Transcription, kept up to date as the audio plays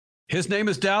His name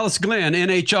is Dallas Glenn,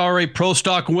 NHRA Pro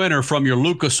Stock winner from your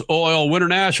Lucas Oil Winter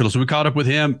Nationals. We caught up with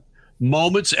him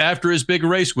moments after his big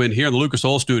race win here in the Lucas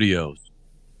Oil Studios.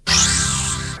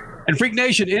 And Freak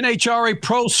Nation, NHRA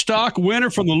Pro Stock winner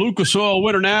from the Lucas Oil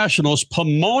Winter Nationals,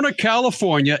 Pomona,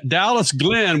 California, Dallas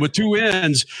Glenn with 2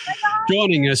 wins,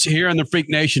 joining us here in the Freak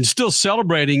Nation, still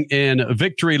celebrating in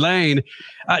Victory Lane.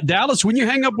 Dallas, when you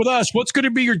hang up with us, what's going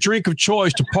to be your drink of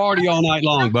choice to party all night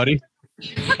long, buddy?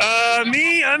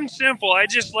 Me, I'm simple. I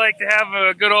just like to have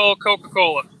a good old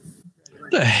Coca-Cola.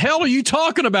 What the hell are you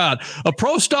talking about? A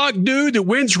pro stock dude that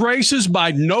wins races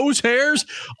by nose hairs?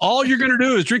 All you're going to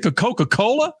do is drink a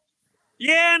Coca-Cola?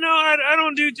 Yeah, no, I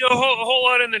don't do a whole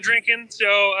lot in the drinking, so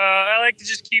I like to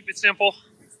just keep it simple.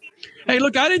 Hey,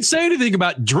 look, I didn't say anything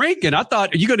about drinking. I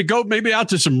thought, are you going to go maybe out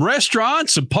to some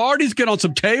restaurants, some parties, get on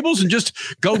some tables, and just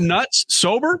go nuts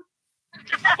sober?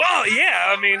 Well,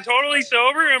 yeah, I mean, totally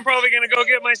sober. I'm probably going to go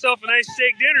get myself a nice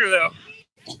steak dinner,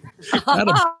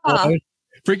 though.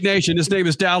 Freak Nation, his name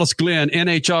is Dallas Glenn,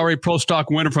 NHRA Pro Stock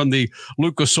winner from the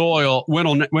Lucas Oil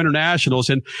Winter Nationals.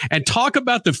 And talk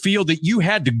about the field that you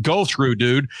had to go through,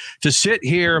 dude, to sit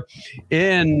here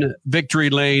in Victory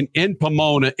Lane in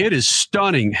Pomona. It is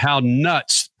stunning how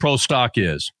nuts Pro Stock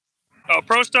is. Oh,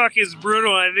 Pro Stock is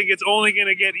brutal. I think it's only going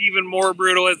to get even more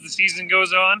brutal as the season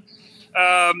goes on.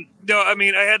 No, I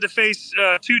mean, I had to face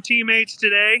 2 teammates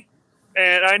today,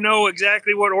 and I know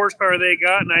exactly what horsepower they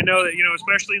got. And I know that,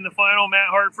 especially in the final, Matt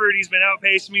Hartford, he's been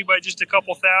outpacing me by just a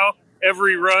couple thou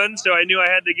every run. So I knew I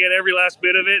had to get every last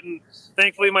bit of it. And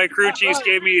thankfully, my crew chiefs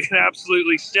gave me an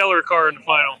absolutely stellar car in the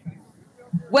final.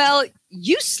 Well,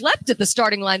 you slept at the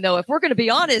starting line, though. If we're going to be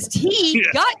honest, he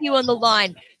got you on the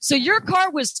line. So your car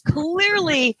was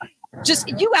clearly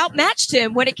you outmatched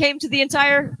him when it came to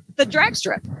the drag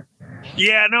strip.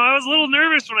 Yeah, no, I was a little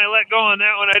nervous when I let go on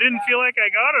that one. I didn't feel like I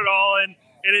got it all, and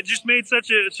it just made such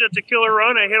a killer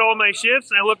run. I hit all my shifts,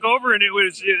 and I look over, and it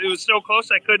was so close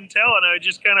I couldn't tell, and I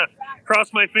just kind of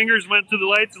crossed my fingers, went through the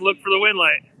lights, and looked for the win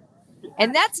light.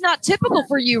 And that's not typical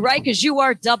for you, right? Because you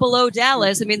are 00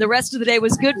 Dallas. I mean, the rest of the day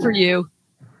was good for you.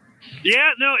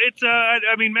 Yeah, no, it's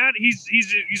I mean, Matt,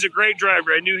 he's a great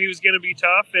driver. I knew he was going to be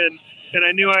tough, and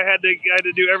I knew I had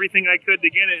to do everything I could to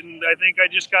get it. And I think I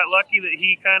just got lucky that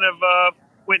he kind of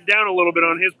went down a little bit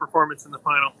on his performance in the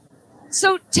final.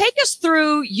 So take us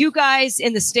through you guys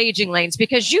in the staging lanes,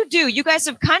 because you guys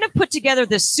have kind of put together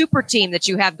this super team that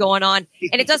you have going on.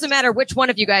 And it doesn't matter which one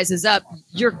of you guys is up.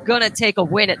 You're going to take a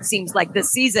win, it seems like,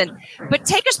 this season. But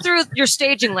take us through your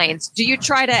staging lanes. Do you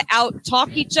try to out-talk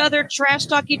each other,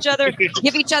 trash-talk each other,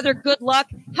 give each other good luck?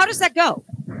 How does that go?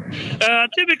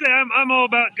 Typically, I'm all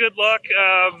about good luck.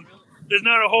 There's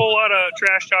not a whole lot of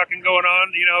trash talking going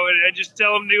on. I just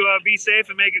tell them to be safe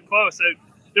and make it close.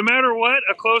 No matter what,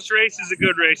 a close race is a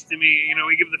good race to me.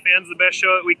 We give the fans the best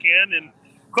show that we can, and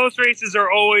close races are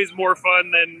always more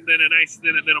fun than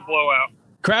a blowout.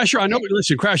 Crasher,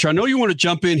 I know you want to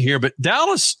jump in here, but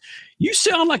Dallas, you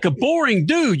sound like a boring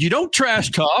dude. You don't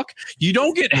trash talk. You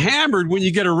don't get hammered when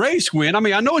you get a race win. I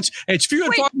mean, I know it's few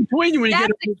and far between you when you get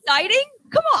That's exciting.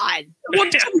 Come on.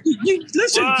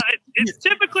 Listen. Well, it's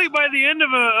typically by the end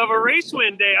of a race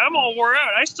win day, I'm all wore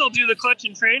out. I still do the clutch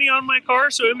and tranny on my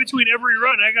car, so in between every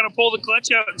run, I got to pull the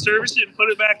clutch out and service it and put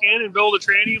it back in and build a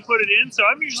tranny and put it in. So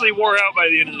I'm usually wore out by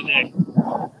the end of the day.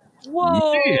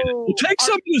 Whoa. Well, take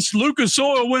some of this Lucas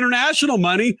Oil Winter National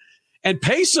money and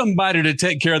pay somebody to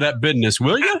take care of that business,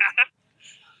 will you?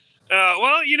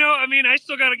 Well, I mean, I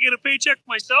still got to get a paycheck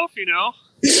myself,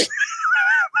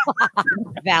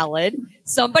 Valid.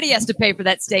 Somebody has to pay for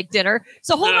that steak dinner.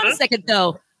 So hold on a second,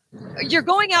 though. You're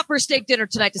going out for a steak dinner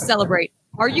tonight to celebrate.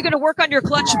 Are you going to work on your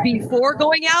clutch before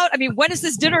going out? I mean, when is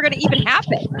this dinner going to even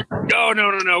happen?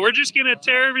 No. We're just going to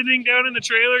tear everything down in the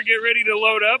trailer, get ready to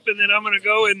load up, and then I'm going to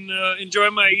go and enjoy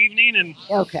my evening and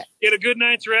get a good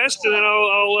night's rest. And then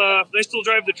I still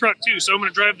drive the truck, too. So I'm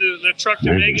going to drive the truck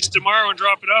to Vegas tomorrow and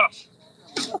drop it off.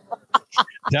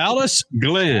 Dallas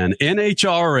Glenn,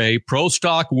 NHRA Pro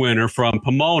Stock winner from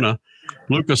Pomona,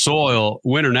 Lucas Oil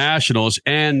Winter Nationals.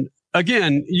 And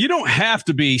again, you don't have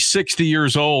to be 60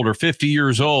 years old or 50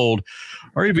 years old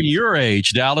or even your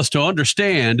age, Dallas, to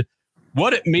understand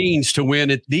what it means to win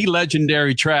at the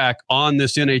legendary track on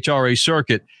this NHRA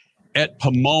circuit at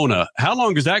Pomona. How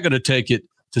long is that going to take it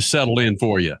to settle in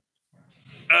for you?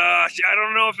 I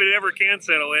don't know if it ever can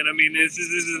settle in. I mean, this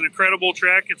is an incredible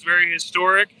track. It's very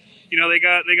historic. They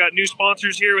got new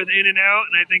sponsors here with In-N-Out,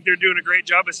 and I think they're doing a great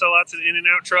job. I saw lots of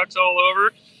In-N-Out trucks all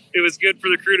over. It was good for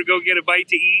the crew to go get a bite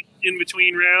to eat in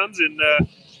between rounds, and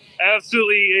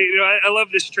absolutely, I love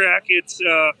this track. It's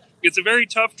it's a very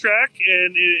tough track,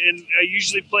 and I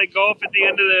usually play golf at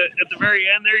the very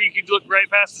end there. You could look right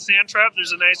past the sand trap.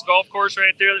 There's a nice golf course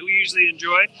right there that we usually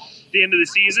enjoy at the end of the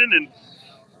season, and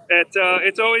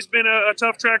it's always been a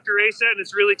tough track to race at, and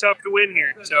it's really tough to win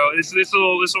here. So this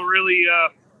will really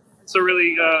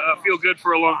feel good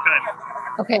for a long time.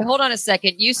 Okay, hold on a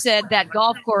second. You said that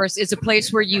golf course is a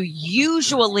place where you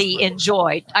usually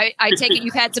enjoy. I take it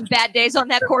you've had some bad days on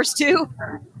that course too?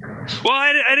 Well,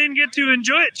 I didn't get to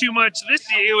enjoy it too much this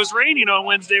year. It was raining on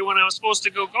Wednesday when I was supposed to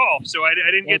go golf, so I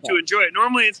didn't get to enjoy it.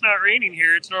 Normally it's not raining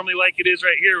here. It's normally like it is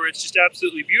right here, where it's just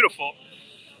absolutely beautiful.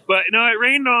 But no, it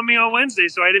rained on me on Wednesday,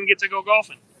 so I didn't get to go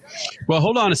golfing. Well,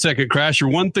 hold on a second,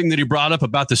 Crasher. One thing that he brought up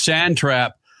about the sand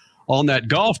trap on that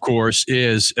golf course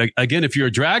is, again, if you're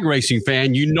a drag racing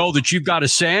fan, you know that you've got a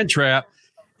sand trap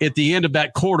at the end of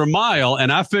that quarter mile.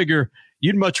 And I figure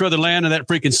you'd much rather land in that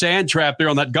freaking sand trap there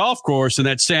on that golf course than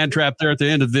that sand trap there at the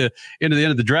end of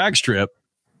the drag strip.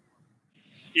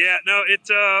 Yeah, no, it's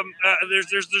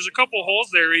there's a couple holes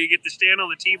there where you get to stand on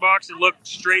the tee box and look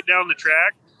straight down the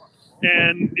track.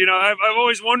 And, you know, I've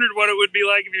always wondered what it would be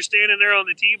like if you're standing there on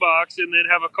the tee box and then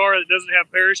have a car that doesn't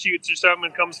have parachutes or something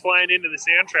and comes flying into the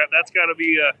sand trap. That's got to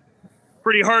be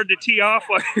pretty hard to tee off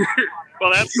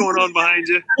while that's going on behind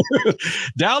you.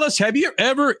 Dallas, have you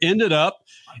ever ended up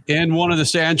in one of the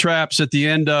sand traps at the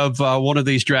end of one of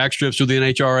these drag strips with the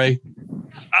NHRA?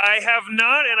 I have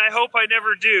not, and I hope I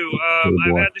never do.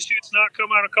 I've had the chutes not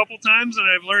come out a couple times, and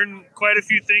I've learned quite a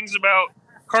few things about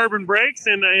carbon brakes,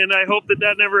 and I hope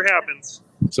that never happens.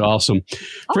 It's awesome.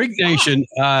 Freak Nation,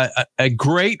 a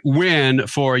great win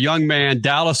for a young man,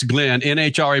 Dallas Glenn,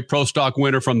 NHRA Pro Stock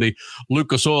winner from the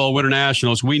Lucas Oil Winter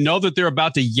Nationals. We know that they're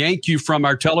about to yank you from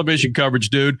our television coverage,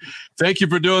 dude. Thank you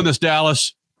for doing this,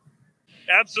 Dallas.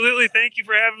 Absolutely. Thank you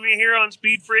for having me here on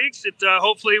Speed Freaks.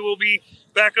 Hopefully we'll be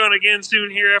back on again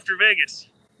soon here after Vegas.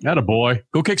 Attaboy.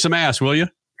 Go kick some ass, will you?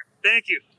 Thank you.